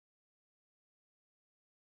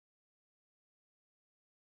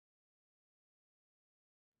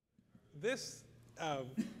This,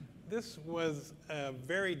 this was a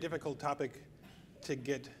very difficult topic to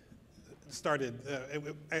get started.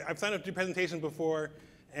 I've signed up to do presentations before,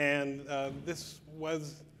 and this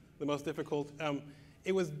was the most difficult.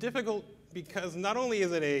 It was difficult because not only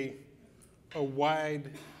is it a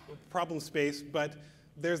wide problem space, but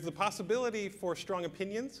there's the possibility for strong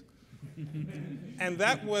opinions. And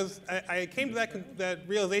that was, I came to that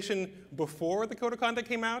realization before the code of conduct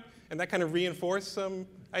came out, and that kind of reinforced some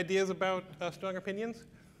ideas about strong opinions.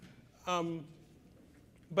 So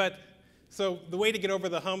the way to get over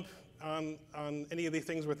the hump on any of these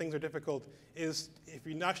things where things are difficult is, if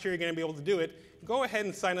you're not sure you're going to be able to do it, go ahead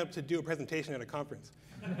and sign up to do a presentation at a conference.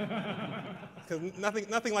 Because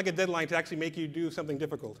nothing like a deadline to actually make you do something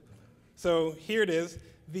difficult. So here it is.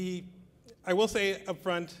 I will say up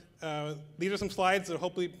front, these are some slides that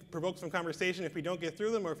hopefully provoke some conversation. If we don't get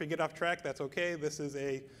through them or if we get off track, that's OK. This is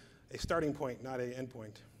a starting point, not an end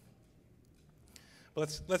point.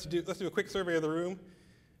 But let's do a quick survey of the room.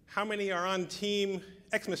 How many are on Team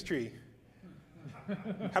Xmas Tree?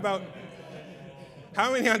 How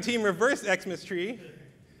many on Team Reverse Xmas Tree?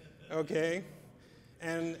 OK.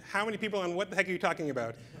 And how many people on What the Heck Are You Talking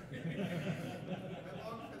About?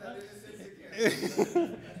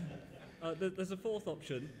 There's a fourth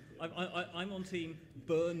option. I'm on Team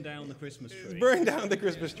Burn Down the Christmas Tree. Burn down the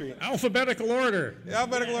Christmas tree. Alphabetical order.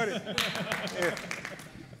 Alphabetical order. Yeah.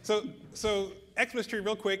 So Xmas Tree,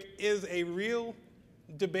 real quick, is a real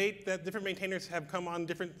debate that different maintainers have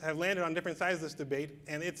landed on different sides of this debate,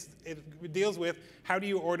 and it deals with how do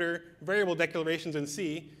you order variable declarations in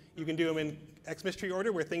C. You can do them in Xmas Tree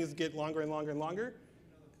order, where things get longer and longer and longer,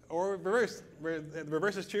 or reverse, where the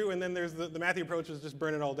reverse is true, and then there's the Matthew approach is just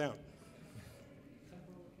burn it all down.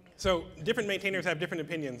 So different maintainers have different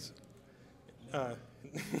opinions.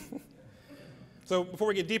 So before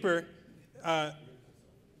we get deeper,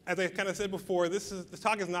 as I kind of said before, this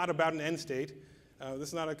talk is not about an end state. This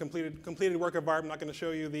is not a completed work of art. I'm not going to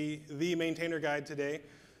show you the maintainer guide today,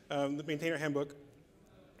 the maintainer handbook.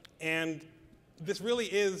 And this really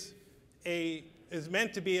is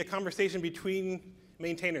meant to be a conversation between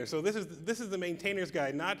maintainers. So this is the maintainers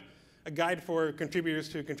guide, not a guide for contributors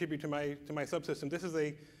to contribute to my subsystem. This is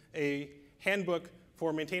a handbook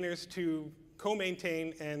for maintainers to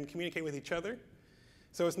co-maintain and communicate with each other.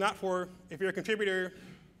 So it's not for, if you're a contributor,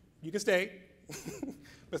 you can stay.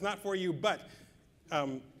 But it's not for you, but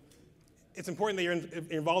it's important that you're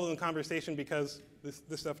involved in the conversation because this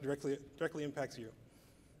stuff directly impacts you.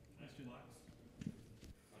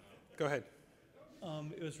 Go ahead.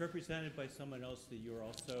 It was represented by someone else that you're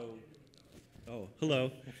also. Oh,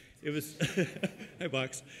 hello. It was. Hi,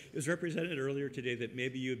 Box. It was represented earlier today that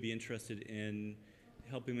maybe you would be interested in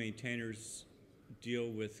helping maintainers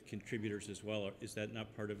deal with contributors as well. Is that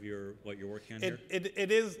not part of what you're working on here?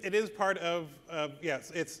 It is part of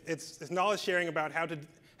yes. It's knowledge sharing about how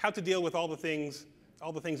to deal with all the things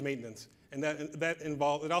maintenance, and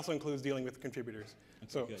it also includes dealing with contributors.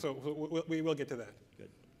 Okay, so we will get to that.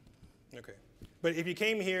 Good. Okay. But if you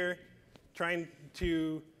came here trying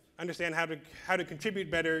to understand how to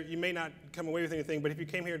contribute better, you may not come away with anything. But if you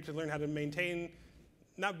came here to learn how to maintain,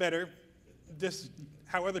 not better, just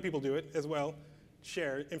how other people do it as well,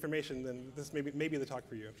 share information, then this may be the talk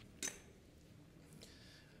for you.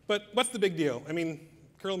 But what's the big deal? I mean,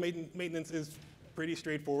 kernel maintenance is pretty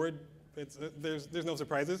straightforward. There's no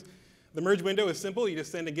surprises. The merge window is simple. You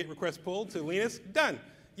just send a git request pull to Linus. Done.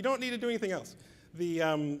 You don't need to do anything else.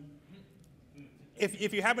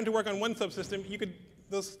 If you happen to work on one subsystem,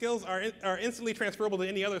 those skills are instantly transferable to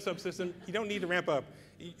any other subsystem. You don't need to ramp up.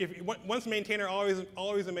 Once a maintainer,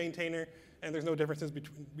 always a maintainer, and there's no differences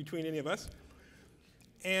between any of us.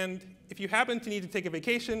 And if you happen to need to take a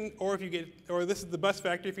vacation, or this is the bus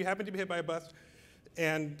factor, if you happen to be hit by a bus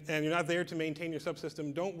and you're not there to maintain your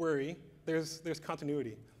subsystem, don't worry. There's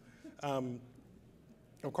continuity.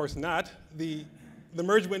 Of course not. The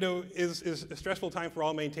merge window is a stressful time for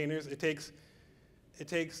all maintainers. It's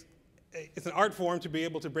an art form to be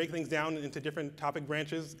able to break things down into different topic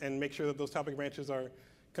branches and make sure that those topic branches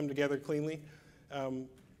come together cleanly.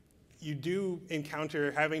 You do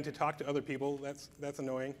encounter having to talk to other people. That's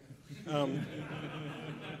annoying.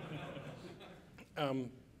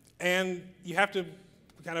 And you have to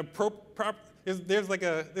kind of there's like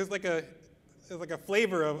a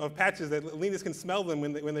flavor of patches that Linus can smell them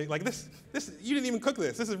when they like this you didn't even cook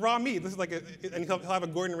this. This is raw meat. This is like and he'll have a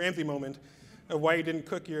Gordon Ramsay moment of why you didn't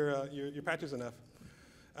cook your patches enough.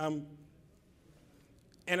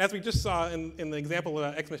 And as we just saw in the example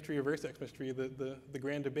of Xmas Tree versus Xmas Tree, the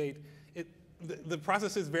grand debate, the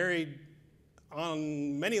processes vary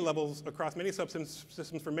on many levels across many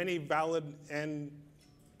subsystems for many valid and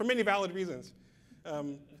for many valid reasons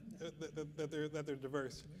that they're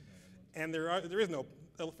diverse. And there is no,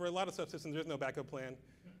 for a lot of subsystems, there's no backup plan.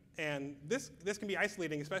 And this can be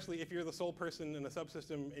isolating, especially if you're the sole person in a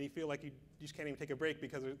subsystem and you feel like you just can't even take a break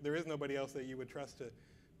because there is nobody else that you would trust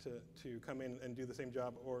to come in and do the same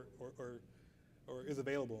job or is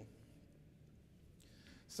available.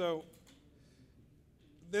 So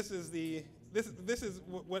this is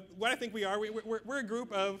what I think we are. We're a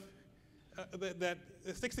group of that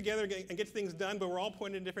sticks together and gets things done, but we're all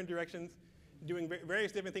pointed in different directions, doing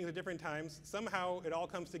various different things at different times. Somehow it all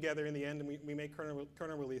comes together in the end, and we make kernel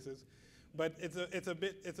releases. But it's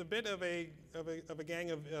a bit of a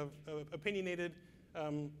gang of opinionated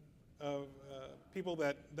people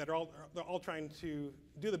that are all trying to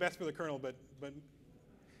do the best for the kernel, but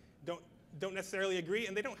don't necessarily agree,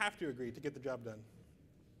 and they don't have to agree to get the job done.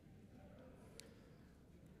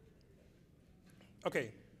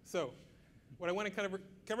 Okay, so what I want to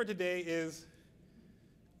cover today is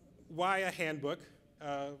why a handbook.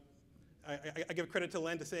 I give credit to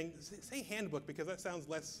Len to say handbook because that sounds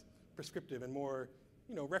less prescriptive and more,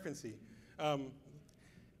 referencey. I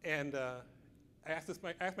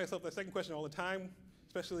ask myself the second question all the time,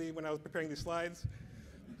 especially when I was preparing these slides.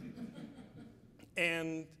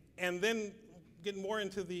 And then get more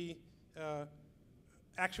into the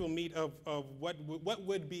actual meat of what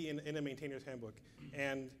would be in a maintainer's handbook.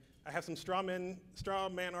 And I have some straw man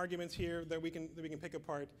arguments here that we can pick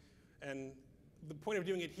apart. And the point of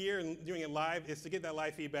doing it here and doing it live is to get that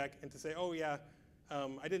live feedback and to say, oh yeah,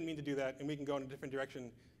 I didn't mean to do that, and we can go in a different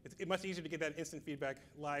direction. It's much easier to get that instant feedback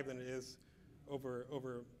live than it is over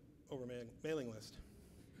mailing list.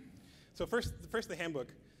 So first the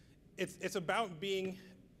handbook. It's about being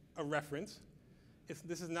a reference.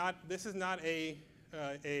 This is not a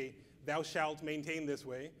thou shalt maintain this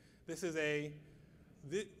way. This is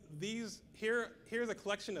here's a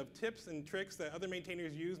collection of tips and tricks that other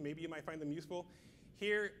maintainers use. Maybe you might find them useful.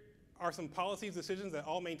 Here are some policies, decisions that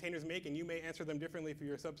all maintainers make, and you may answer them differently for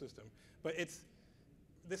your subsystem. But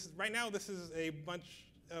right now this is a bunch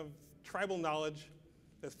of tribal knowledge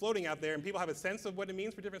that's floating out there, and people have a sense of what it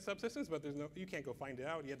means for different subsystems, but you can't go find it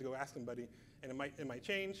out. You have to go ask somebody, and it might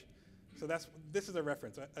change. So this is a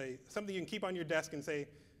reference, something you can keep on your desk and say,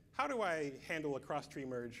 how do I handle a cross-tree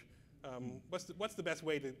merge? What's the best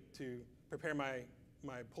way to prepare my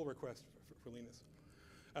pull request for Linus?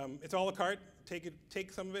 It's a la carte.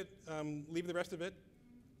 Take some of it, leave the rest of it.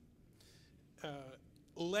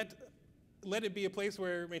 Let it be a place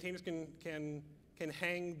where maintainers can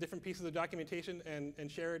hang different pieces of documentation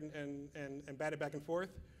and share it and bat it back and forth.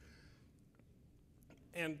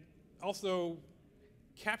 And also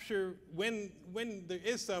capture when there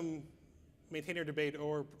is some maintainer debate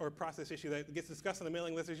or process issue that gets discussed on the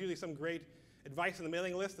mailing list. There's usually some great advice on the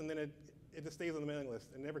mailing list, and then it just stays on the mailing list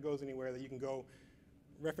and never goes anywhere that you can go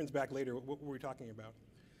reference back later what were we talking about.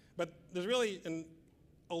 But there's really an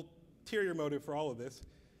ulterior motive for all of this,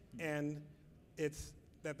 and it's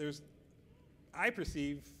that I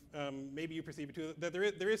perceive, maybe you perceive it too, that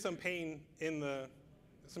there is some pain in the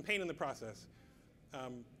process.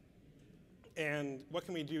 And what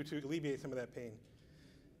can we do to alleviate some of that pain?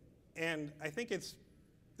 And I think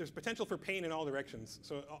there's potential for pain in all directions.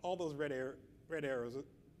 So all those red arrows,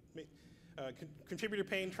 contributor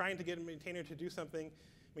pain, trying to get a maintainer to do something,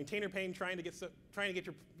 maintainer pain, trying to get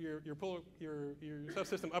your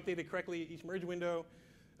subsystem updated correctly each merge window.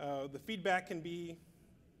 The feedback can be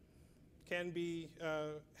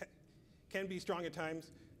strong at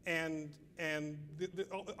times, and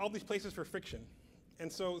all these places for friction.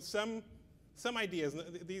 And so some ideas,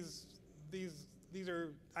 these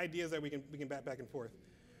are ideas that we can bat back and forth.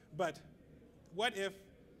 But what if,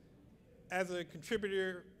 as a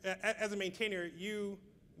contributor, as a maintainer, you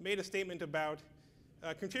made a statement about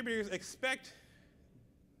contributors expect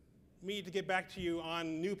me to get back to you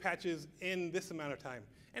on new patches in this amount of time.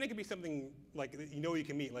 And it could be something like you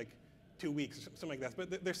can meet, like 2 weeks or something like that.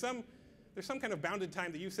 But there's some kind of bounded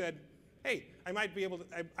time that you said, hey, I might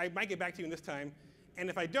get back to you in this time. And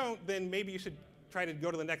if I don't, then maybe you should try to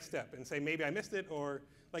go to the next step and say, maybe I missed it, or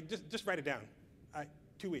like just write it down,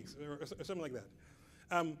 2 weeks or something like that.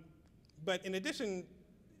 But in addition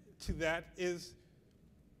to that is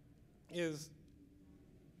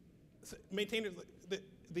maintainers.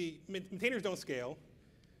 The maintainers don't scale.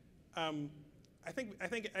 I think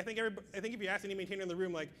if you ask any maintainer in the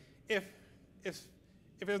room, like if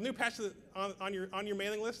there's a new patch on your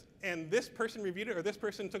mailing list and this person reviewed it or this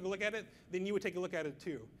person took a look at it, then you would take a look at it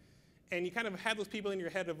too. And you kind of have those people in your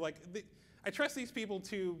head of like, I trust these people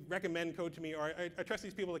to recommend code to me, or I trust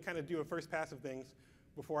these people to kind of do a first pass of things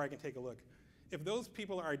before I can take a look. if those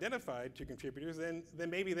people are identified to contributors, then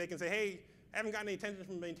maybe they can say, hey, I haven't gotten any attention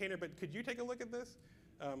from the maintainer, but could you take a look at this?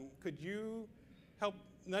 Could you help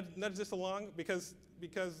nudge this along? Because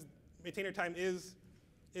maintainer time is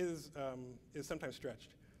sometimes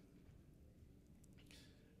stretched.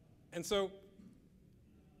 And so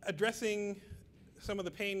addressing some of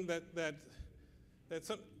the pain that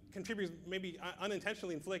some contributors maybe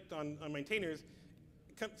unintentionally inflict on maintainers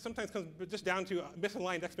sometimes comes just down to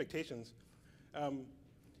misaligned expectations.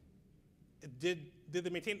 Did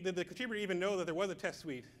the contributor even know that there was a test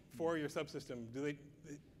suite for your subsystem?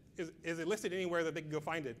 Is it listed anywhere that they can go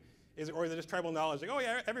find it? Or is it just tribal knowledge? Like, oh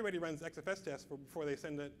yeah, everybody runs XFS tests before they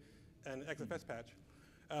send an XFS patch,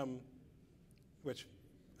 which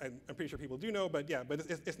I'm pretty sure people do know. But yeah, but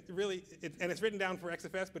it's really, and it's written down for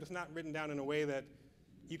XFS, but it's not written down in a way that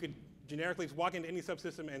you could generically just walk into any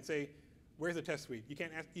subsystem and say, where's the test suite? You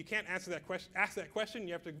can't answer that question. Ask that question.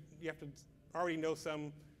 You have to already know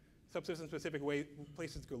some subsystem-specific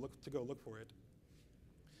places to go look for it.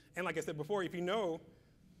 And like I said before, if you know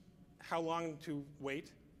how long to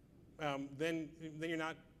wait, then you're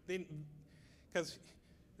not, because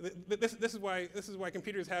this is why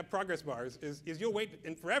computers have progress bars. Is you'll wait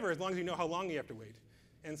forever as long as you know how long you have to wait.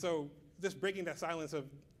 And so just breaking that silence of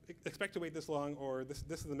expect to wait this long, or this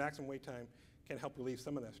is the maximum wait time, can help relieve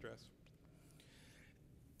some of that stress.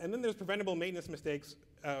 And then there's preventable maintenance mistakes,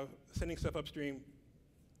 sending stuff upstream.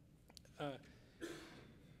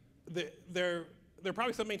 There are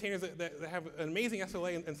probably some maintainers that have an amazing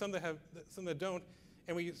SLA and some that don't.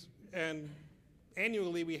 And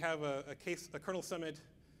annually we have a kernel summit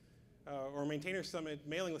or a maintainer summit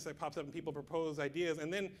mailing list that pops up and people propose ideas.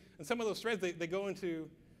 And then in some of those threads they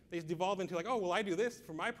devolve into like, oh, well, I do this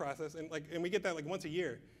for my process, and we get that like once a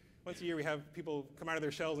year. Once a year we have people come out of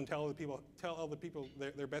their shells and tell all the people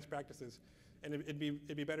their best practices, and it'd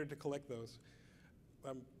be better to collect those.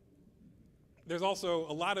 There's also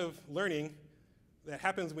a lot of learning that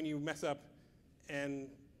happens when you mess up, and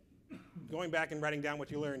going back and writing down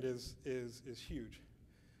what you learned is huge.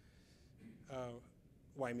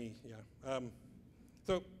 Why me? Yeah.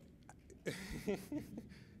 So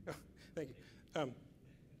thank you.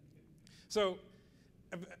 So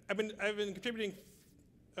I've been contributing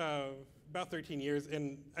about 13 years,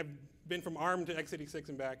 and I've been from ARM to x86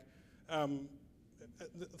 and back.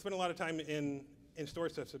 Spent a lot of time in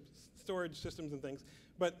storage systems and things,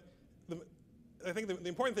 but I think the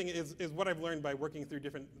important thing is what I've learned by working through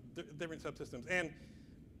different subsystems. And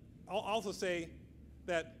I'll also say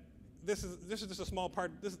that this is just a small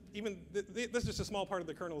part. This is just a small part of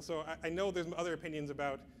the kernel. So I know there's other opinions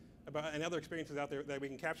about and other experiences out there that we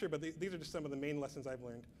can capture, but these are just some of the main lessons I've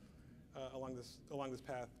learned along this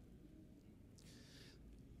path.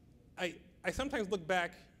 I sometimes look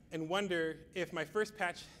back and wonder if my first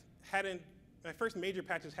major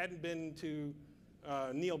patches hadn't been to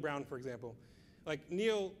Neil Brown, for example. Like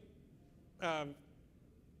Neil took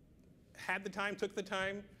the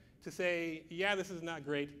time to say, yeah, this is not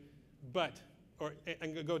great, but,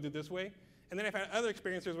 and go do it this way. And then I've had other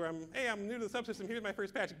experiences where I'm new to the subsystem, here's my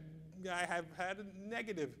first patch. I have had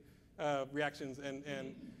negative reactions,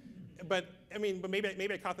 but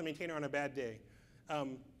maybe I caught the maintainer on a bad day.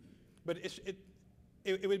 But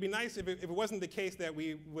it would be nice if it wasn't the case that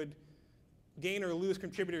we would gain or lose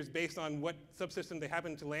contributors based on what subsystem they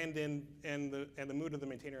happen to land in and the mood of the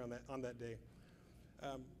maintainer on that day.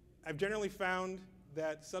 I've generally found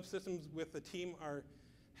that subsystems with the team are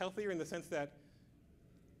healthier in the sense that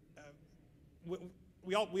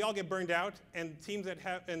we all get burned out, and teams that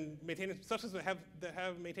have subsystems that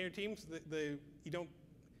have maintainer teams,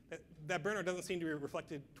 that burnout doesn't seem to be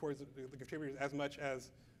reflected towards the contributors as much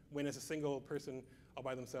as when it's a single person all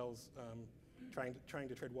by themselves trying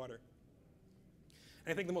to tread water.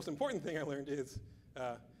 And I think the most important thing I learned is,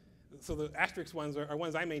 so the asterisk ones are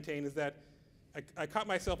ones I maintain, is that I caught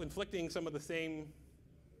myself inflicting some of the same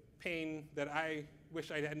pain that I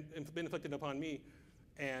wish I hadn't been inflicted upon me,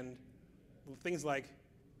 and things like,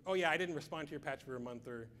 oh yeah, I didn't respond to your patch for a month,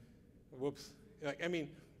 or whoops.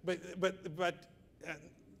 But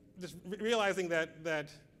just realizing that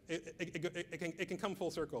it can come full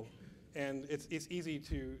circle, and it's easy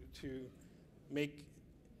to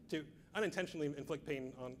unintentionally inflict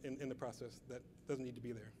pain in the process that doesn't need to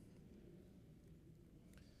be there.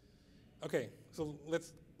 Okay, so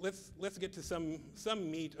let's get to some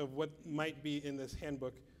meat of what might be in this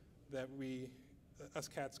handbook that us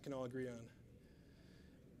cats can all agree on.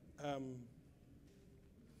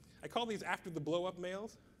 I call these after the blow up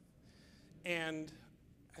mails, and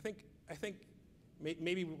I think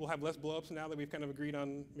maybe we'll have less blow ups now that we've kind of agreed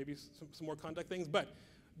on maybe some more conduct things. But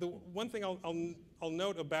the one thing I'll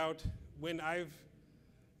note about when I've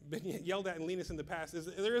been yelled at in Linus in the past is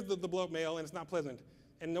there is the blow-up mail, and it's not pleasant,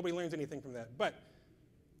 and nobody learns anything from that. But,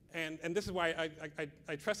 and this is why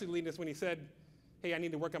I trusted Linus when he said, hey, I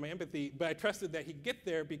need to work on my empathy, but I trusted that he'd get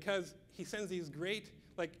there because he sends these great,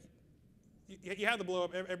 like, you have the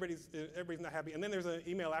blow-up, everybody's not happy, and then there's an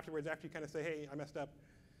email afterwards after you kind of say, hey, I messed up,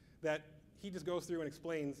 that he just goes through and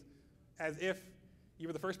explains as if you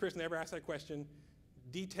were the first person to ever ask that question,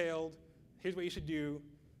 detailed, here's what you should do.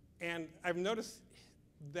 And I've noticed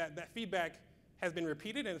that that feedback has been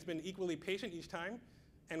repeated and it's been equally patient each time.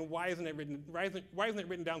 And why isn't it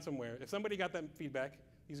written down somewhere? If somebody got that feedback,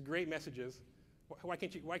 these great messages, why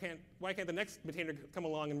can't the next maintainer come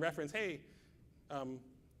along and reference, hey,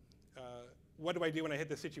 what do I do when I hit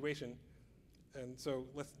this situation? And so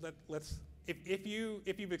if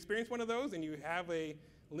you've experienced one of those and you have a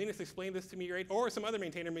Linus explained this to me great, or some other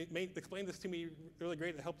maintainer explained this to me really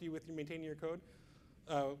great that helped you with maintaining your code,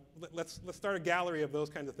 let's start a gallery of those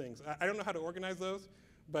kinds of things. I don't know how to organize those,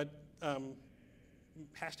 but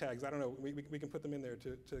hashtags, I don't know, we can put them in there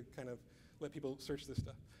to kind of let people search this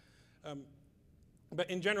stuff. But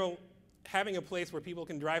in general, having a place where people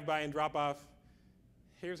can drive by and drop off,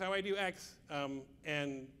 here's how I do X,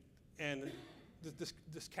 and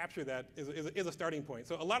just capture that is a starting point.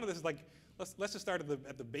 So a lot of this is like, let's just start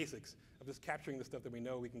at the basics of just capturing the stuff that we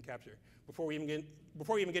know we can capture before we even get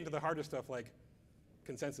into the harder stuff like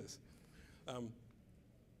consensus.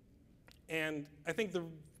 And I think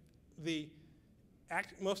the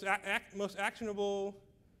most actionable,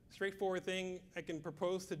 straightforward thing I can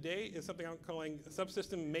propose today is something I'm calling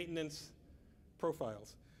subsystem maintenance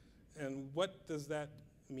profiles. And what does that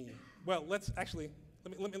mean? Well, let me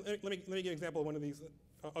give you an example of one of these.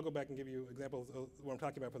 I'll go back and give you examples of what I'm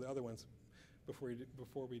talking about for the other ones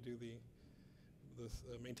before we do this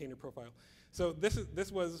maintainer profile. So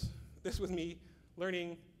this was me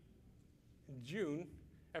learning in June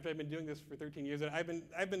after I've been doing this for 13 years. And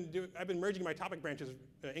I've been merging my topic branches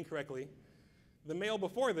incorrectly. The mail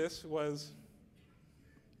before this was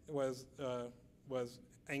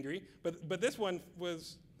angry, but this one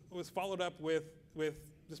was followed up with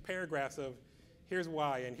just paragraphs of here's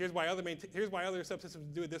why, and here's why other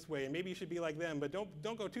subsystems do it this way, and maybe you should be like them, but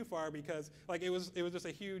don't go too far because like it was just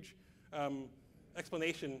a huge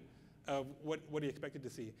explanation of what he expected to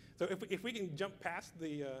see. So if we can jump past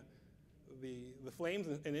the flames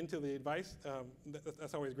and into the advice,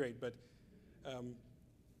 that's always great. But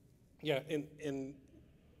yeah,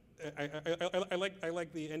 I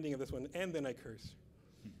like the ending of this one, and then I curse.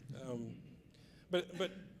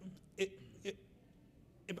 But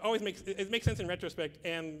it always makes sense in retrospect,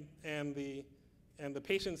 and the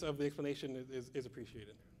patience of the explanation is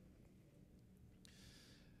appreciated.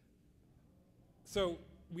 So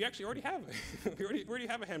we actually already have already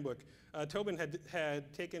have a handbook. Tobin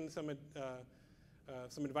had taken some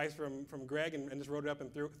advice from Greg and just wrote it up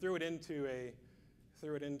and threw it into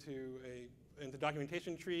the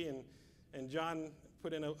documentation tree, and John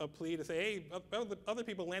put in a plea to say, hey, other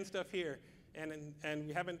people land stuff here, and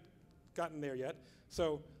we haven't gotten there yet.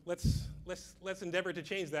 So let's endeavor to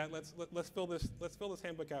change that. Let's fill this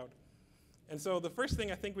handbook out. And so the first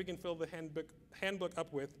thing I think we can fill the handbook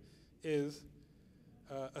up with is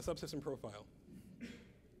a subsystem profile.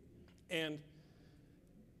 And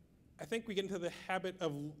I think we get into the habit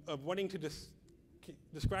of wanting to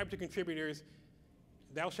describe to contributors,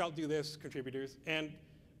 thou shalt do this, contributors, and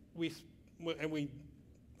we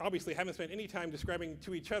obviously haven't spent any time describing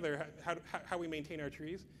to each other how we maintain our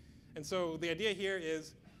trees. And so the idea here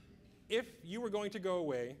is, if you were going to go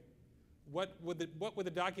away, what would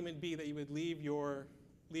the document be that you would leave your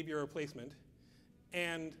replacement,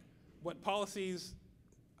 and what policies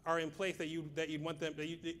are in place that you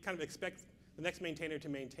kind of expect the next maintainer to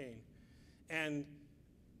maintain. And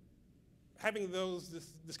having those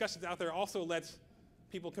discussions out there also lets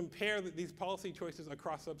people compare these policy choices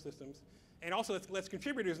across subsystems, and also lets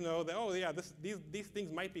contributors know that, oh yeah, these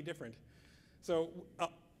things might be different. So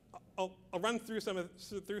I'll run through some of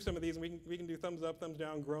these, and we can do thumbs up, thumbs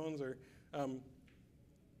down, groans, or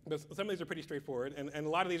but some of these are pretty straightforward, and a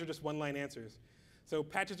lot of these are just one-line answers. So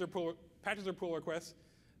patches or pull requests.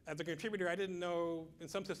 As a contributor, I didn't know in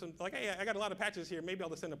some systems, like, hey, I got a lot of patches here, maybe I'll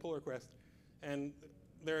just send a pull request. And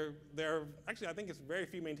there are actually, I think it's very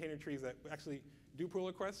few maintainer trees that actually do pull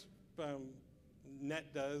requests.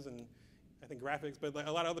 Net does, and I think graphics, but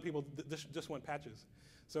a lot of other people just want patches.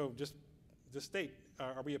 So just state,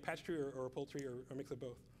 are we a patch tree or a pull tree, or a mix of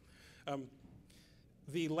both?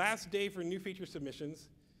 The last day for new feature submissions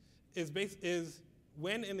is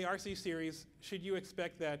when in the RC series should you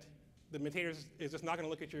expect that the maintainer is just not going to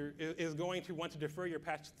look at is going to want to defer your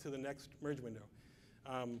patch to the next merge window.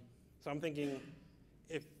 So I'm thinking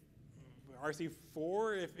if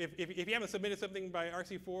RC4, if you haven't submitted something by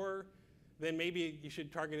RC4, then maybe you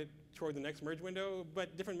should target it toward the next merge window,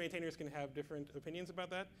 but different maintainers can have different opinions about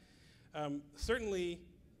that. Certainly,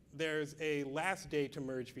 there's a last day to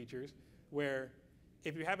merge features where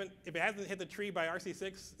if it hasn't hit the tree by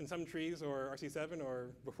RC6 in some trees, or RC7, or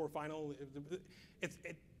before final, it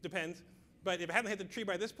depends. But if it hasn't hit the tree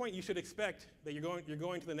by this point, you should expect that you're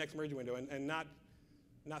going to the next merge window, and not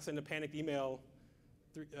send a panicked email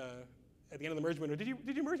at the end of the merge window.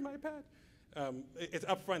 Did you merge my pad? It's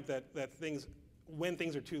upfront that when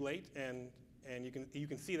things are too late, and you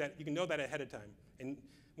can see that, you can know that ahead of time. And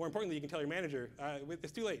more importantly, you can tell your manager,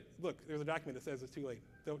 it's too late. Look, there's a document that says it's too late.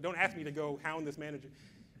 So don't ask me to go hound this manager,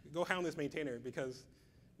 go hound this maintainer, because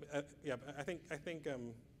yeah, I think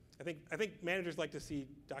managers like to see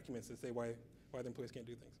documents that say why the employees can't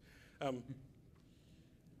do things.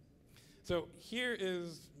 So here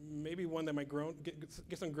is maybe one that might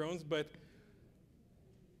get some groans, but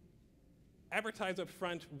advertise up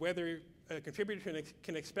front whether a contributor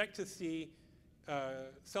can expect to see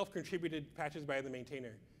self-contributed patches by the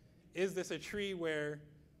maintainer. Is this a tree where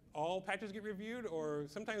all patches get reviewed, or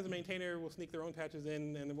sometimes the maintainer will sneak their own patches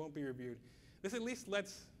in and it won't be reviewed? This at least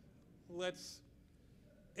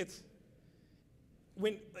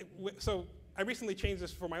so I recently changed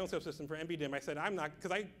this for my own subsystem for MBDIM. I said I'm not,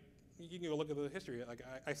 because you can go look at the history. Like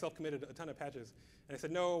I self-committed a ton of patches, and I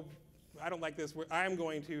said no, I don't like this. I'm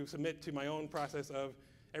going to submit to my own process of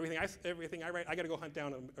everything I write. I got to go hunt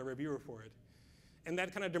down a reviewer for it, and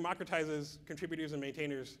that kind of democratizes contributors and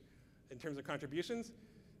maintainers in terms of contributions.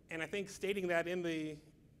 And I think stating that in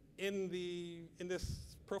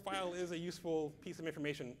this profile is a useful piece of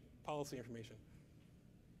information, policy information.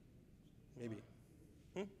 Maybe.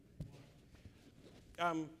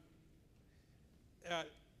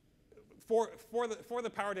 For the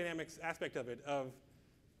power dynamics aspect of it,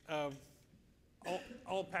 of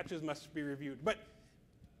all patches must be reviewed, but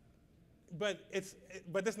this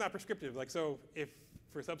is not prescriptive. Like, so if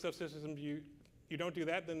for subsystems you don't do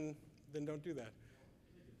that, then don't do that.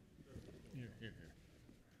 Here.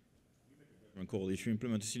 If you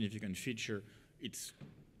implement a significant feature, it's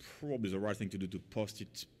probably the right thing to do to post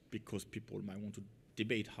it, because people might want to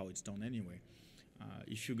debate how it's done anyway.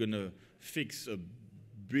 If you're going to fix a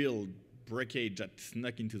build breakage that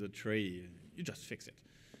snuck into the tray, you just fix it.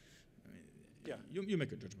 I mean, yeah. You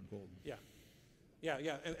make a judgment call. Yeah.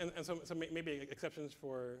 And so maybe exceptions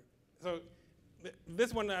for, so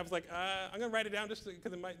this one I was like, I'm going to write it down just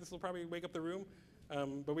because this will probably wake up the room.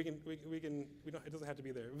 But it doesn't have to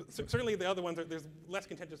be there. Certainly the other ones, there's less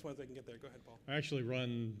contentious ones that can get there. Go ahead, Paul. I actually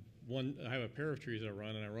I have a pair of trees I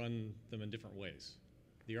run, and I run them in different ways.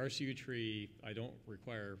 The RCU tree, I don't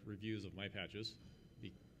require reviews of my patches,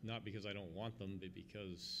 not because I don't want them, but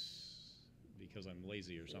because I'm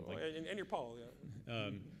lazy or something. And you're Paul,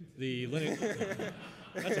 yeah. The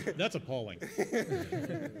Linux, that's appalling.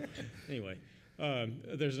 Anyway,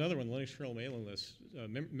 there's another one, Linux kernel mailing list,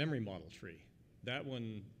 memory model tree. That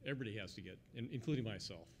one, everybody has to get, including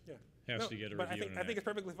myself, has to get a review. But I think it's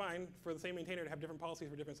perfectly fine for the same maintainer to have different policies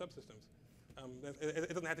for different subsystems. It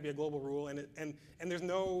doesn't have to be a global rule, and there's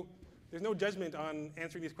no judgment on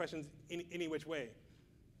answering these questions in any which way.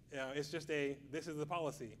 It's just this is the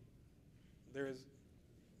policy. There's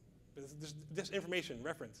just information,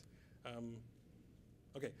 reference.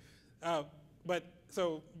 Okay, but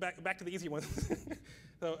so back to the easy ones.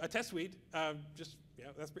 So a test suite,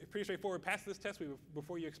 that's pretty straightforward. Pass this test suite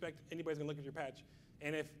before you expect anybody's going to look at your patch.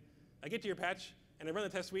 And if I get to your patch and I run the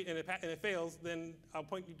test suite and it fails, then I'll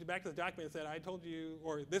point you back to the document that said I told you,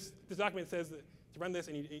 or this document says that to run this,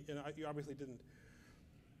 and you obviously didn't.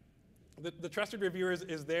 The trusted reviewer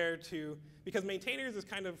is there because maintainers is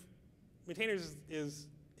kind of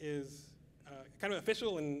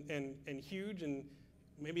official and huge, and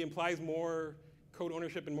maybe implies more code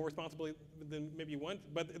ownership and more responsibility than maybe you want.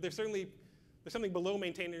 But there's something below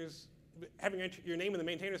maintainers, having your name in the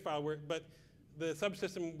maintainers file, but the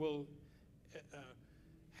subsystem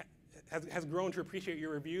has grown to appreciate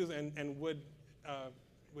your reviews and would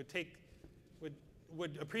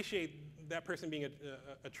appreciate that person being a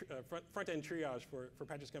front-end triage for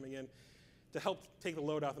patches coming in to help take the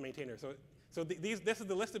load off the maintainer. So this is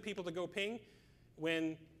the list of people to go ping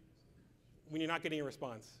when you're not getting a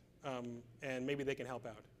response, and maybe they can help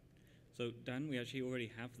out. So Dan, we actually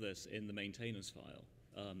already have this in the maintainers file.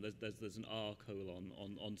 There's an R colon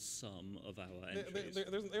on some of our entries.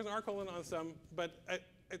 There's an R colon on some, but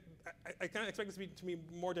I kind of expect this to be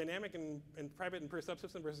more dynamic and private and per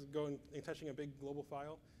subsystem versus going and touching a big global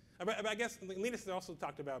file. But I guess Linus also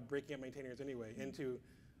talked about breaking up maintainers anyway into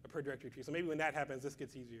per directory tree. So maybe when that happens, this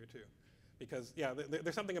gets easier too. Because yeah,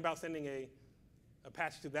 there's something about sending a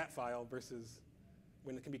patch to that file versus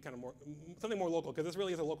when it can be kind of more, something more local, because this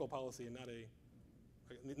really is a local policy and not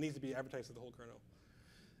it needs to be advertised to the whole kernel.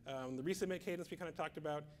 The resubmit cadence we kind of talked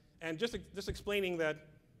about, and just explaining that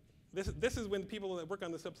this is when people that work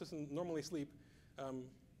on the subsystem normally sleep,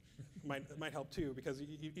 might help too, because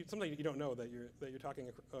sometimes you don't know that you're talking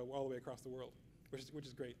all the way across the world, which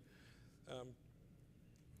is great.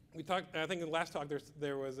 We talked. I think in the last talk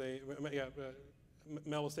there was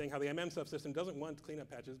Mel was saying how the MM subsystem doesn't want cleanup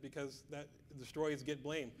patches because that destroys Git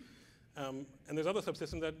blame, and there's other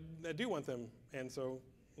subsystems that do want them, and so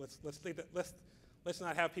let's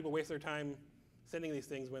not have people waste their time sending these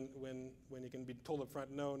things when you can be told up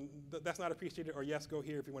front, no, that's not appreciated, or yes, go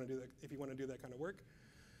here if you want to do that, if you want to do that kind of work.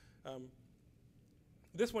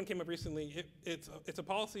 This one came up recently. It's a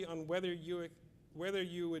policy on whether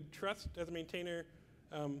you would trust as a maintainer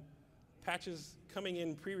patches coming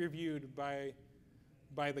in pre-reviewed by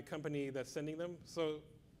the company that's sending them. So,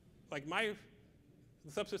 like the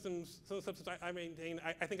subsystems I maintain,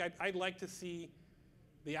 I think I'd like to see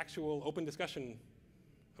the actual open discussion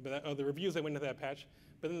of the reviews that went into that patch.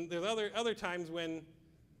 But then there's other times when,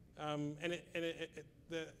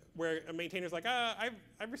 where a maintainer's like,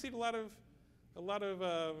 I've received a lot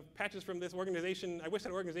of patches from this organization. I wish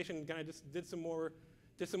that organization kind of just did some more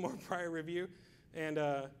prior review,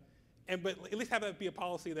 but at least have that be a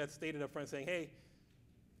policy that's stated up front, saying, hey,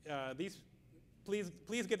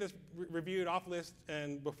 please get this reviewed off list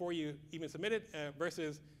and before you even submit it,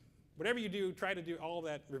 versus whatever you do, try to do all of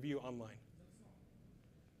that review online.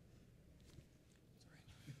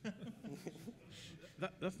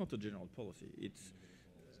 That's not a general policy. It's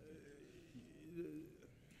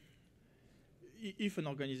if an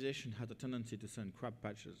organization has a tendency to send crap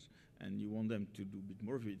patches and you want them to do a bit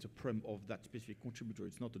more of it, it's a problem of that specific contributor.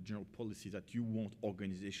 It's not a general policy that you want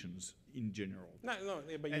organizations in general. No,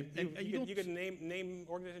 but you could name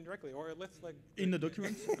organization directly, or let's like in the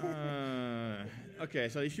document. Okay,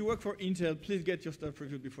 so if you work for Intel, please get your stuff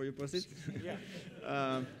reviewed before you post it.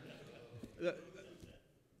 Yeah.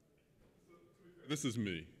 This is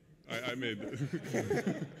me. I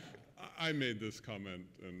made this comment,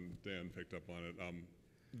 and Dan picked up on it.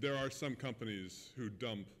 There are some companies who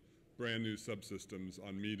dump brand new subsystems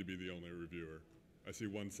on me to be the only reviewer. I see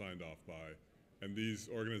one signed off by, and these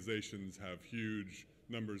organizations have huge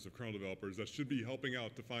numbers of kernel developers that should be helping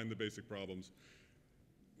out to find the basic problems.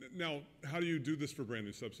 Now, how do you do this for brand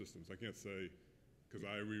new subsystems? I can't say, because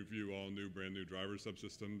I review all new brand new driver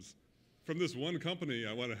subsystems. From this one company,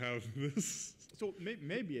 I want to have this. So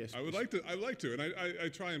maybe yes. I would like to, and I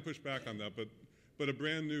try and push back on that, but a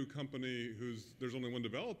brand new company there's only one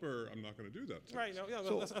developer, I'm not going to do that. Right. No, yeah.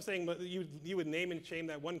 So, I'm saying, but you would name and shame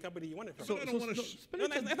that one company you want it from. So I don't want to. No,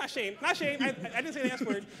 that's not shame. Not shame. I didn't say the S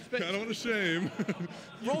word. I don't want to shame.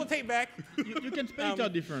 Roll the tape back. You can spell it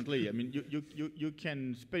out differently. I mean, you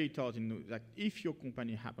can spell it out in like if your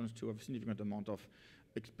company happens to have a significant amount of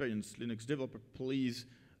experienced Linux developer, please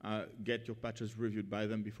get your patches reviewed by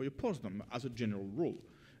them before you post them, as a general rule.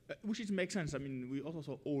 Which makes sense. I mean, we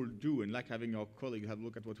also all do, and like having our colleague have a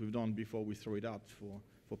look at what we've done before we throw it out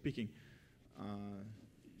for picking.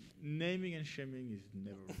 Naming and shaming is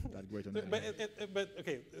never that great on that. But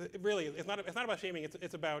okay, really, it's not about shaming.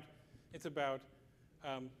 It's about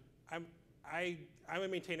I'm a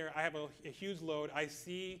maintainer. I have a huge load. I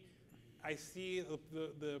see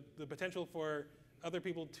the potential for other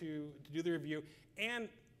people to do the review, and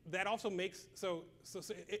that also makes so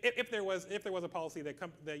if there was a policy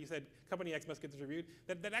that you said company X must get this reviewed,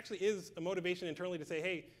 that actually is a motivation internally to say,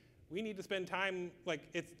 hey, we need to spend time, like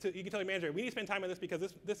you can tell your manager, we need to spend time on this because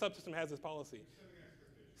this subsystem has this policy.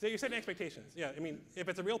 So you're setting expectations. Yeah, I mean, if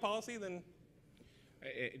it's a real policy, then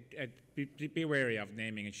be wary of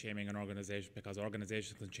naming and shaming an organization, because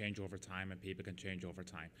organizations can change over time and people can change over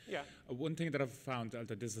time. Yeah. One thing that I've found,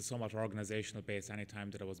 that this is somewhat organizational based anytime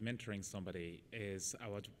that I was mentoring somebody, is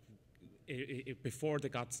before they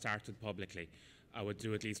got started publicly, I would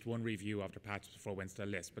do at least one review of their patches before it went to the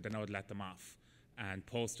list, but then I would let them off and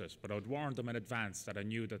post it. But I would warn them in advance that I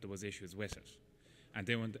knew that there was issues with it. And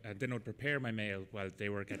then I would prepare my mail while they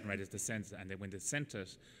were getting ready to send it, and then when they sent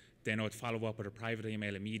it, then I would follow up with a private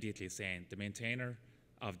email immediately saying, the maintainer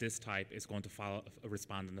of this type is going to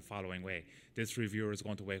respond in the following way. This reviewer is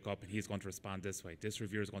going to wake up and he's going to respond this way. This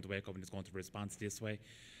reviewer is going to wake up and he's going to respond this way.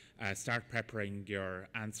 Start preparing your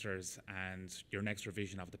answers and your next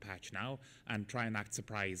revision of the patch now, and try and act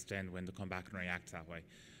surprised then when they come back and react that way.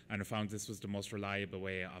 And I found this was the most reliable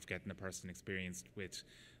way of getting a person experienced with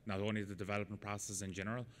not only the development process in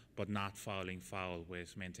general, but not falling foul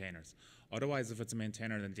with maintainers. Otherwise, if it's a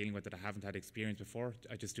maintainer that I'm dealing with that I haven't had experience before,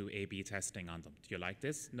 I just do A/B testing on them. Do you like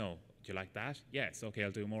this? No. Do you like that? Yes. Okay,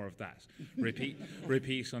 I'll do more of that. Repeat,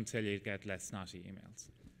 repeat until you get less snotty emails.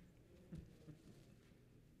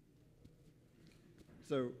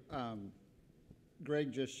 So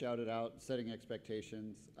Greg just shouted out setting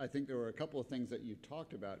expectations. I think there were a couple of things that you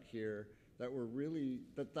talked about here that were really,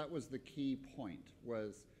 that was the key point,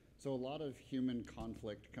 was, so a lot of human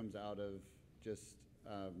conflict comes out of just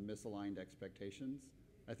misaligned expectations.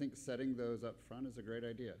 I think setting those up front is a great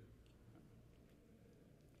idea.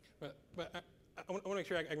 But I want to make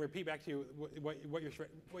sure I can repeat back to you what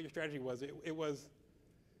your strategy was. It was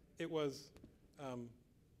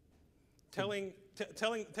telling the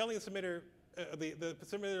submitter, the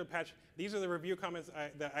submitter patch, these are the review comments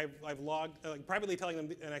that I've logged, privately telling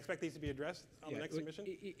them, and I expect these to be addressed on the next submission?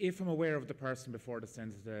 If I'm aware of the person before they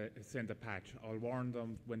send the patch, I'll warn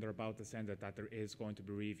them when they're about to send it that there is going to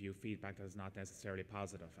be review feedback that is not necessarily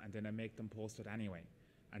positive, and then I make them post it anyway.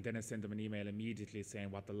 And then I send them an email immediately saying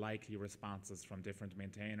what the likely responses from different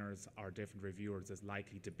maintainers or different reviewers is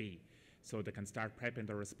likely to be, so they can start prepping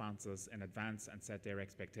their responses in advance and set their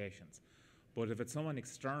expectations. But if it's someone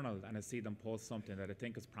external and I see them post something that I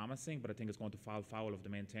think is promising, but I think is going to fall foul of the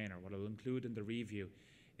maintainer, what I'll include in the review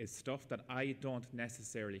is stuff that I don't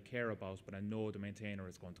necessarily care about, but I know the maintainer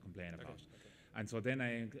is going to complain about. Okay. And so then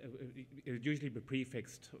it would usually be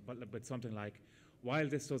prefixed with something like, while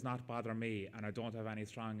this does not bother me and I don't have any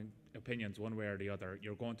strong opinions one way or the other,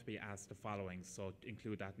 you're going to be asked the following. So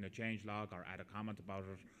include that in a change log or add a comment about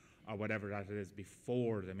it or whatever that it is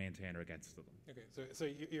before the maintainer gets to them. Okay, so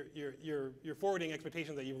you're forwarding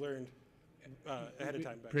expectations that you've learned ahead of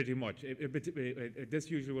time. Pretty much.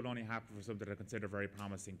 This usually will only happen for something that I consider very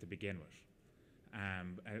promising to begin with.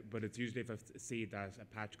 But it's usually if I see that a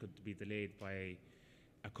patch could be delayed by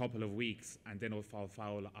a couple of weeks and then it'll fall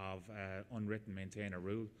foul of unwritten maintainer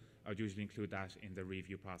rule, I'd usually include that in the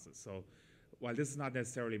review process. So while this is not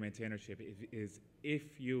necessarily maintainership, it is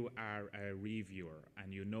if you are a reviewer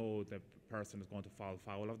and you know the person is going to fall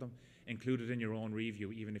foul of them, include it in your own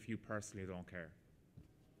review even if you personally don't care.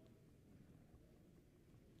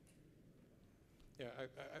 Yeah,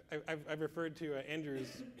 I've referred to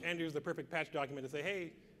Andrew's the perfect patch document to say,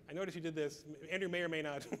 hey, I noticed you did this. Andrew may or may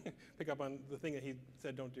not pick up on the thing that he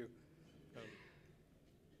said don't do.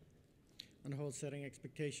 On the whole, setting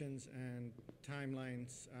expectations and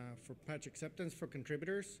timelines for patch acceptance for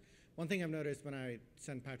contributors. One thing I've noticed when I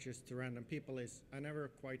send patches to random people is I never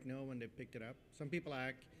quite know when they picked it up. Some people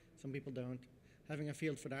act, some people don't. Having a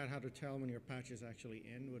field for that, how to tell when your patch is actually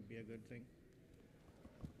in, would be a good thing.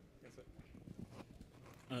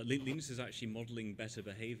 Linus is actually modeling better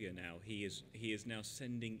behavior now. He is now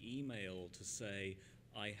sending email to say,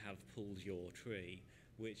 I have pulled your tree,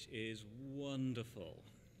 which is wonderful.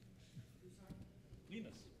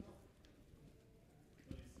 Linus.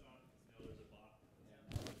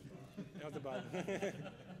 That was a bot.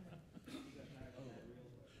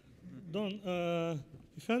 Don,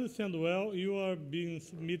 if I understand well, you are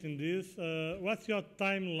submitting this. What's your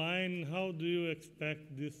timeline? How do you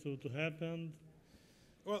expect this to happen?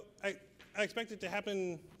 Well, I expect it to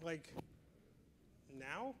happen like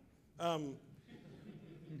now. I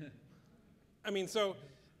mean, so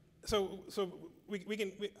we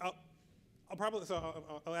can.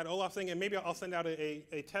 I'll add Olaf's thing, and maybe I'll send out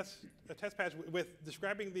a test patch with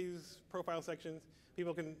describing these profile sections.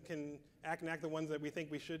 People can enact the ones that we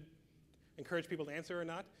think we should encourage people to answer or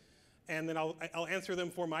not, and then I'll answer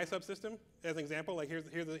them for my subsystem as an example. Like here's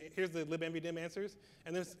the libmvdim answers,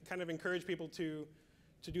 and then kind of encourage people to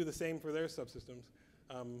do the same for their subsystems.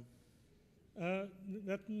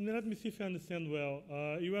 Let me see if I understand well.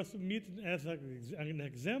 You are submitting as an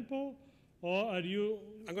example, or are you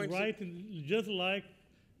writing just like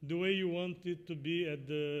the way you want it to be at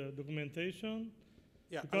the documentation?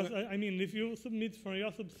 Yeah. Because I mean, if you submit for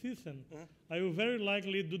your subsystem, I will very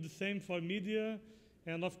likely do the same for media,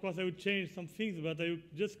 and of course I will change some things, but I will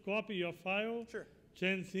just copy your file,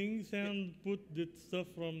 change things, and put the stuff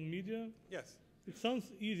from media. Yes. It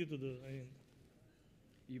sounds easy to do. I mean.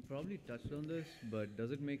 You probably touched on this, but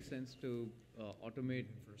does it make sense to automate,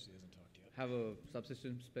 have a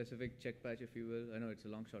subsystem-specific check patch, if you will? I know it's a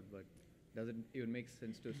long shot, but does it even make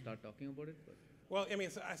sense to start talking about it? But well, I mean,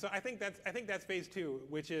 so I think that's phase 2,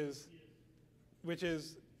 which is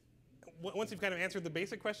once you've kind of answered the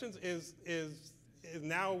basic questions, is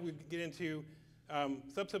now we get into some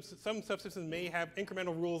subsystems may have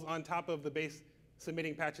incremental rules on top of the base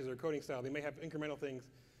submitting patches or coding style. They may have incremental things,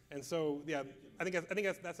 and so yeah, I think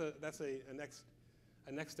that's a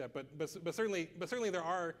next step. But certainly there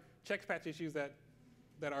are check patch issues that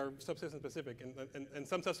are subsystem specific, and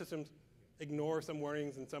some subsystems ignore some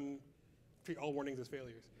warnings and some treat all warnings as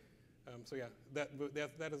failures. So yeah,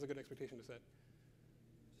 that is a good expectation to set.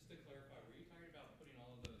 Just to clarify, were you talking about putting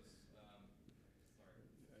all of those? Sorry.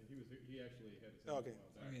 He actually had his okay.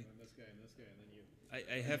 And this guy and this guy, and then you.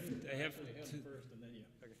 I have two, first, and then you.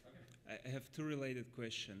 Okay. I have two related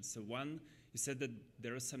questions. So one, you said that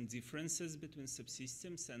there are some differences between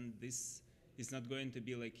subsystems, and this is not going to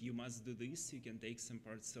be like you must do this. You can take some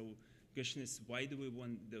parts. So the question is, why do we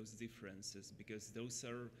want those differences? Because those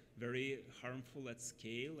are very harmful at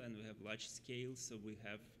scale, and we have large scale, so we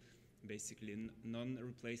have basically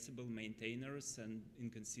non-replaceable maintainers and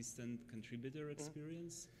inconsistent contributor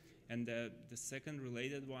experience. And the second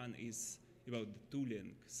related one is about the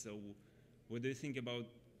tooling. So what do you think about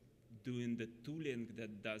doing the tooling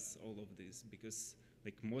that does all of this? Because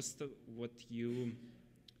like most of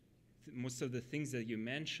the things that you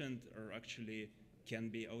mentioned are actually can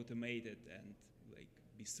be automated and like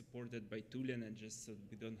be supported by tooling, and just so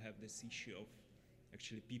we don't have this issue of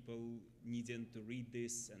actually people needing to read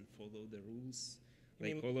this and follow the rules.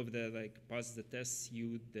 Like all of the like pass the test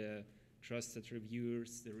suite, the trusted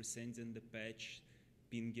reviewers, the resending the patch,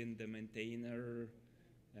 pinging the maintainer,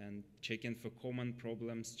 and checking for common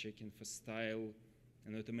problems, checking for style,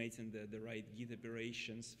 and automating the right Git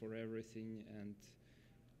operations for everything, and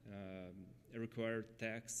required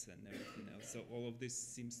tags and everything else. So all of this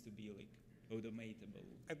seems to be like automatable.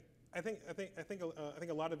 I think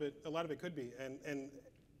a lot of it could be, and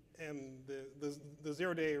the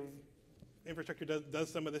 0-day infrastructure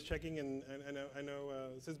does some of this checking, and I know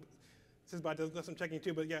Sysbot does some checking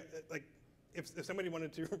too. But yeah, like if somebody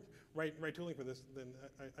wanted to write tooling for this, then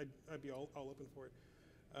I'd be all open for it.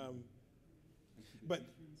 But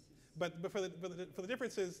for the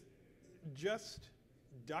differences, just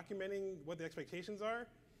documenting what the expectations are,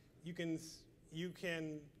 you can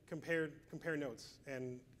compare notes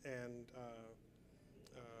and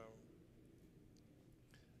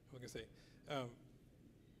what can I say?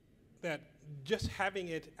 That just having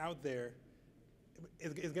it out there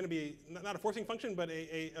is going to be not a forcing function, but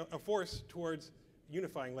a force towards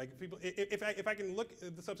unifying. Like people, if I can look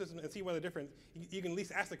at the subsystem and see why they're different, you can at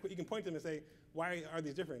least ask you can point to them and say, why are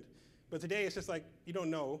these different? But today it's just like you don't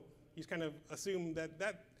know. You just kind of assume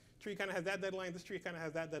that tree kind of has that deadline, this tree kind of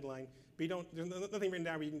has that deadline, but there's nothing written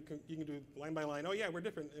down where you can do line by line. Oh yeah, we're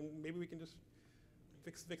different, and maybe we can just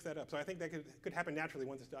fix that up. So I think that could happen naturally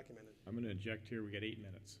once it's documented. I'm going to inject here. We got 8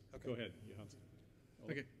 minutes. Okay. Go ahead, Johansson.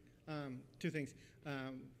 Okay, two things.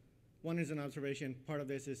 One is an observation. Part of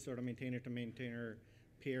this is sort of maintainer to maintainer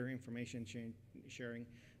peer information sharing.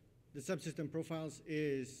 The subsystem profiles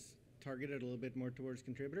is targeted a little bit more towards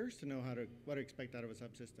contributors to know what to expect out of a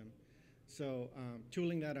subsystem. So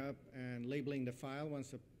tooling that up and labeling the file once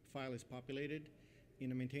the file is populated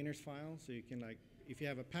in a maintainer's file. So you can, like, if you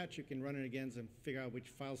have a patch, you can run it again and figure out which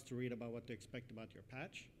files to read about what to expect about your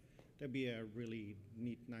patch. That'd be a really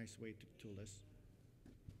neat, nice way to tool this.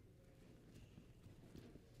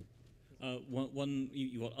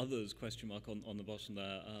 You got others question mark on the bottom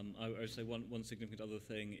there. I would say one significant other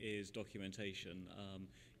thing is documentation.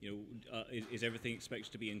 Is everything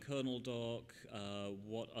expected to be in kernel doc?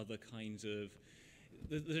 What other kinds of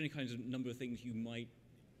there's any kinds of number of things you might,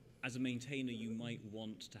 as a maintainer, you might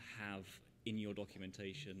want to have in your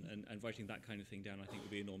documentation, and writing that kind of thing down, I think,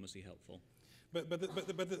 would be enormously helpful. But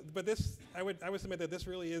this, I would submit that this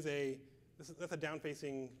really is that's a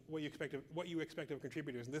down-facing what you expect of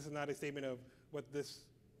contributors, and this is not a statement of what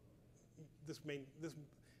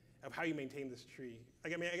of how you maintain this tree.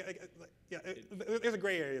 There's a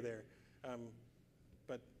gray area there,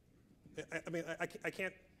 but I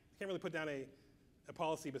can't really put down a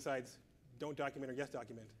policy besides don't document or yes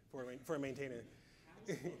document for a maintainer.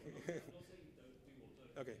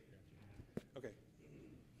 Okay.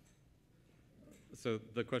 So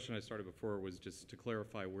the question I started before was just to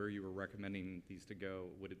clarify where you were recommending these to go.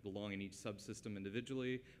 Would it belong in each subsystem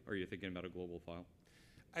individually, or are you thinking about a global file?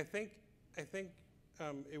 I think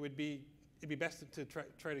it'd be best to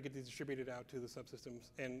try to get these distributed out to the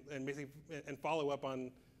subsystems and basically follow up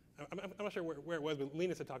on. I'm not sure where it was, but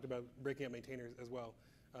Linus had talked about breaking up maintainers as well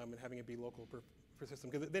and having it be local per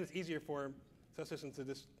system, because then it's easier for subsystems to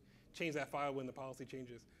just change that file when the policy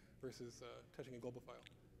changes versus touching a global file.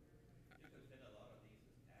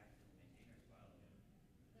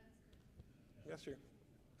 That's true.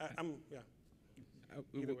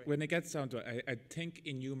 When it gets down to it, I think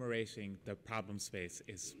enumerating the problem space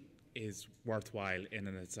is is worthwhile in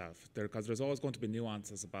and itself, because there's always going to be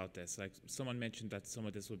nuances about this. Like someone mentioned that some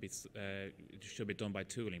of this would be should be done by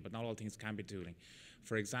tooling, but not all things can be tooling.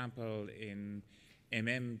 For example, in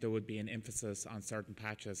MM, there would be an emphasis on certain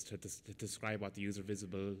patches to describe what the user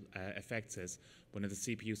visible effects is. But in the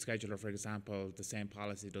CPU scheduler, for example, the same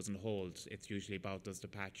policy doesn't hold. It's usually about, does the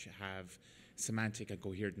patch have semantic and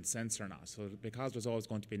coherent sense or not? So because there's always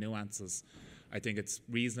going to be nuances, I think it's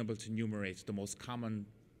reasonable to enumerate the most common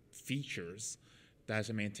features that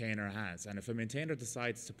a maintainer has. And if a maintainer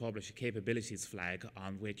decides to publish a capabilities flag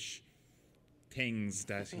on which things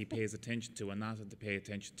that he pays attention to and not to pay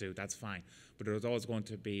attention to, that's fine. But there's always going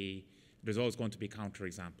to be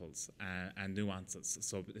counterexamples and nuances.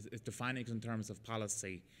 So defining it in terms of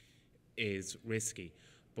policy is risky.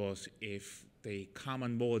 But if the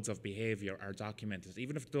common modes of behavior are documented,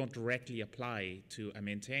 even if they don't directly apply to a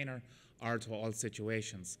maintainer or to all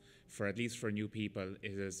situations, at least for new people,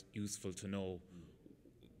 it is useful to know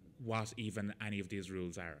what even any of these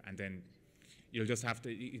rules are. And then you'll just have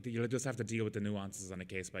to deal with the nuances on a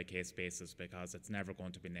case-by-case basis, because it's never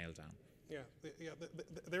going to be nailed down. Yeah,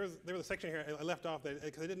 there was a section here I left off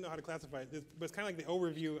because I didn't know how to classify it. But it's kind of like the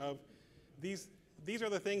overview of these are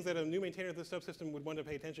the things that a new maintainer of the subsystem would want to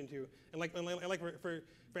pay attention to. And like for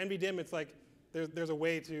NVDIM, it's like there's a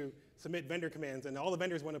way to submit vendor commands, and all the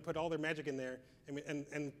vendors want to put all their magic in there.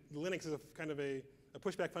 And Linux is kind of a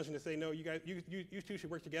pushback function to say, no, you two should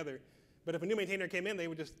work together. But if a new maintainer came in, they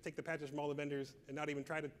would just take the patches from all the vendors and not even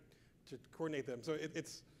try to coordinate them. So I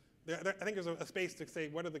think there's a space to say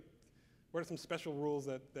what are some special rules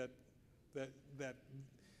that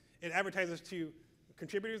it advertises to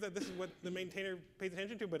contributors that this is what the maintainer pays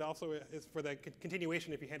attention to, but also is for the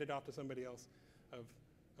continuation if you hand it off to somebody else of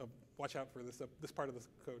watch out for this part of the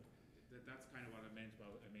code. That's kind of what I meant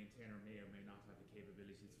about a maintainer may or may not have a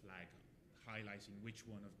capabilities flag highlighting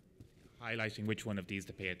which one of these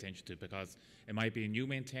to pay attention to, because it might be a new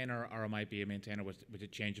maintainer, or it might be a maintainer with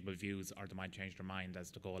changeable views, or they might change their mind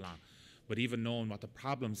as to go along. But even knowing what the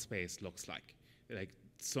problem space looks like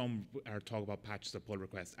some are talking about patches or pull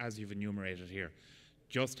requests, as you've enumerated here,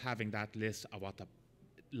 just having that list of what the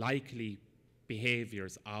likely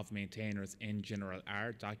behaviors of maintainers in general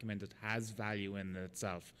are documented has value in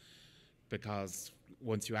itself, because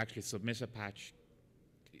once you actually submit a patch,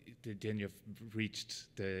 then you've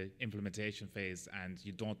reached the implementation phase and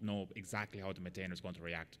you don't know exactly how the maintainer is going to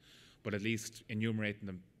react. But at least enumerating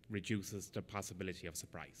them reduces the possibility of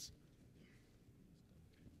surprise.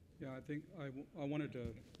 Yeah, I think I wanted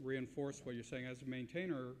to reinforce what you're saying. As a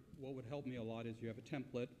maintainer, what would help me a lot is you have a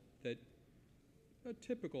template that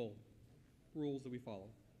typical rules that we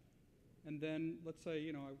follow. And then let's say,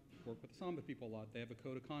 I work with the Samba people a lot. They have a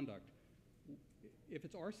code of conduct. If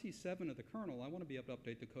it's RC7 of the kernel, I want to be able to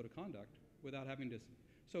update the code of conduct without having to.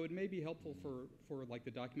 So it may be helpful for like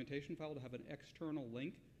the documentation file to have an external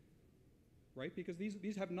link, right? Because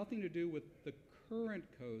these have nothing to do with the current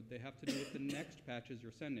code. They have to do with the next patches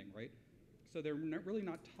you're sending, right? So they're really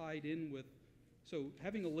not tied in with. So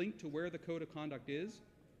having a link to where the code of conduct is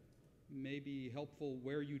may be helpful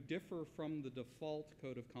where you differ from the default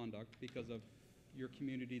code of conduct because of your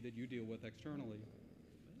community that you deal with externally.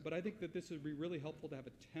 But I think that this would be really helpful to have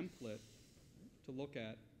a template to look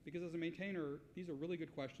at, because as a maintainer, these are really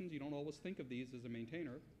good questions. You don't always think of these as a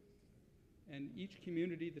maintainer. And each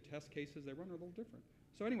community, the test cases they run are a little different.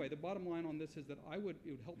 So anyway, the bottom line on this is that it would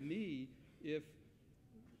help me if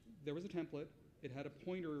there was a template, it had a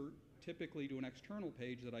pointer typically to an external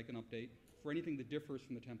page that I can update for anything that differs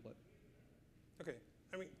from the template. Okay.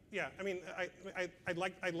 I'd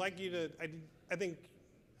like you to,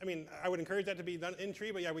 I would encourage that to be done in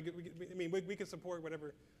tree, but yeah, we could support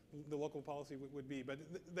whatever the local policy would be, but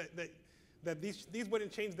that these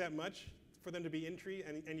wouldn't change that much for them to be in tree,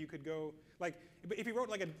 and you could go, like, if you wrote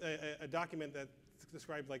like a document that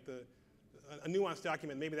describes like a nuanced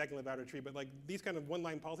document, maybe that can live out of tree, but like these kind of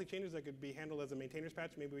one-line policy changes that could be handled as a maintainer's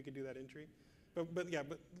patch, maybe we could do that in tree.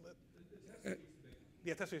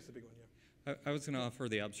 Yeah, test is the big one, yeah. I was going to offer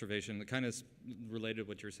the observation that kind of related to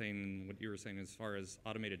what you're saying and what you were saying as far as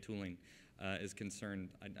automated tooling is concerned.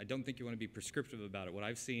 I don't think you want to be prescriptive about it. What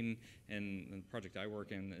I've seen in the project I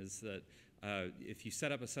work in is that if you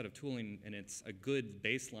set up a set of tooling and it's a good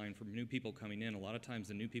baseline for new people coming in, a lot of times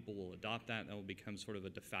the new people will adopt that and that will become sort of a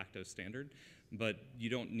de facto standard. But you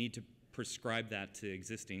don't need to prescribe that to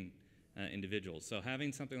existing individuals. So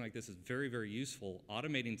having something like this is very, very useful.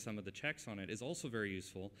 Automating some of the checks on it is also very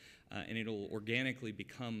useful, and it'll organically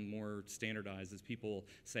become more standardized as people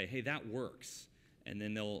say, hey, that works. And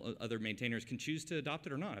then other maintainers can choose to adopt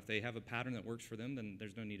it or not. If they have a pattern that works for them, then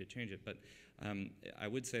there's no need to change it. But I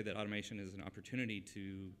would say that automation is an opportunity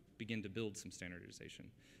to begin to build some standardization.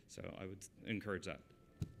 So I would encourage that.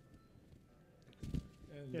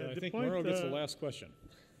 And Yeah, I the think point, Mauro gets the last question.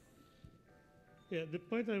 Yeah, the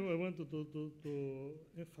point I wanted to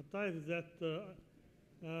emphasize is that,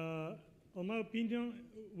 in my opinion,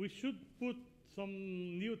 we should put some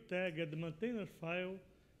new tag at the maintainer file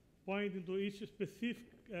pointing to each specific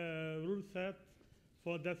rule set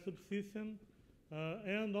for that subsystem,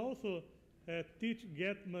 and also teach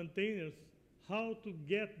get maintainers how to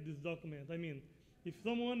get this document. I mean, if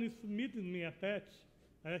someone is submitting me a patch,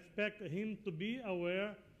 I expect him to be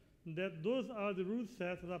aware that those are the rule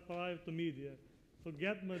sets that apply to media. So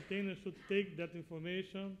get maintainer should take that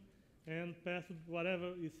information and pass it whatever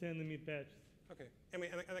is sending me patches. Okay, I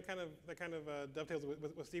mean, and that kind of dovetails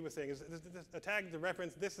with what Steve was saying. Is a tag to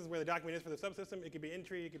reference? This is where the document is for the subsystem. It could be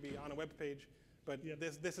entry, it could be on a web page, but Yep.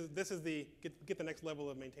 this is the get the next level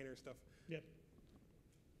of maintainer stuff. Yep.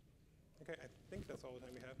 Okay, I think that's all the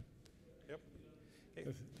time we have. Yep. Okay,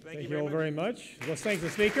 Thank you all very much. Let's thank the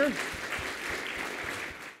speaker.